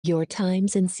Your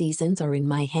times and seasons are in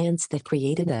my hands that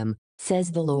created them,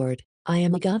 says the Lord. I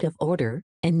am a God of order,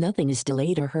 and nothing is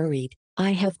delayed or hurried.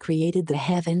 I have created the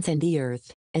heavens and the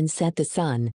earth, and set the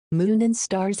sun, moon and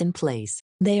stars in place.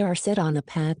 They are set on a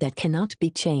path that cannot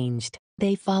be changed.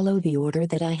 They follow the order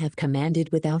that I have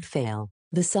commanded without fail.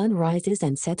 The sun rises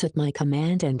and sets at my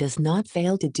command and does not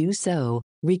fail to do so,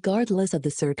 regardless of the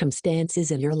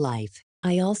circumstances in your life.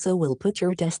 I also will put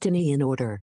your destiny in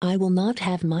order. I will not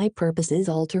have my purposes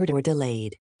altered or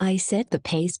delayed. I set the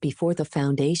pace before the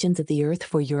foundations of the earth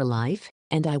for your life,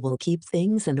 and I will keep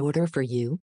things in order for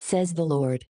you, says the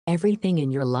Lord. Everything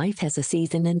in your life has a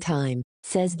season and time,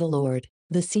 says the Lord.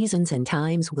 The seasons and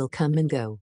times will come and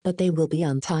go, but they will be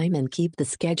on time and keep the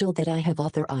schedule that I have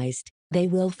authorized. They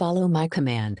will follow my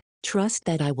command. Trust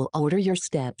that I will order your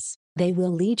steps. They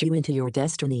will lead you into your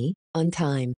destiny, on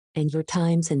time, and your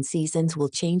times and seasons will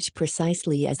change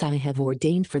precisely as I have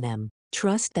ordained for them.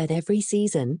 Trust that every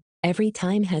season, every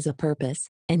time has a purpose,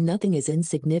 and nothing is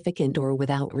insignificant or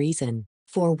without reason.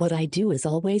 For what I do is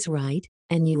always right,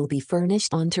 and you will be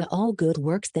furnished unto all good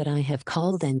works that I have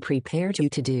called and prepared you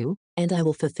to do, and I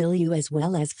will fulfill you as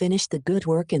well as finish the good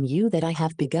work in you that I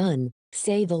have begun,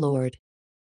 say the Lord.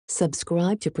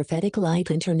 Subscribe to Prophetic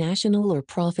Light International or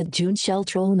Prophet June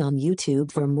Sheltrown on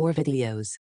YouTube for more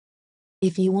videos.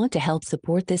 If you want to help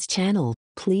support this channel,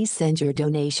 please send your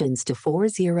donations to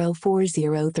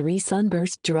 40403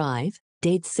 Sunburst Drive,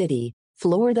 Dade City,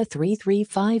 Florida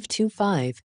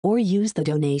 33525, or use the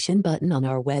donation button on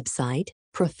our website,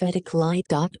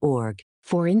 propheticlight.org.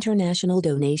 For international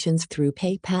donations through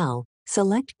PayPal,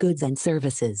 select goods and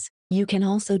services. You can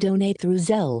also donate through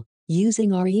Zelle,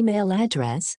 using our email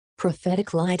address,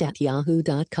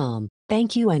 propheticlight@yahoo.com.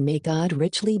 Thank you and may God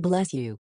richly bless you.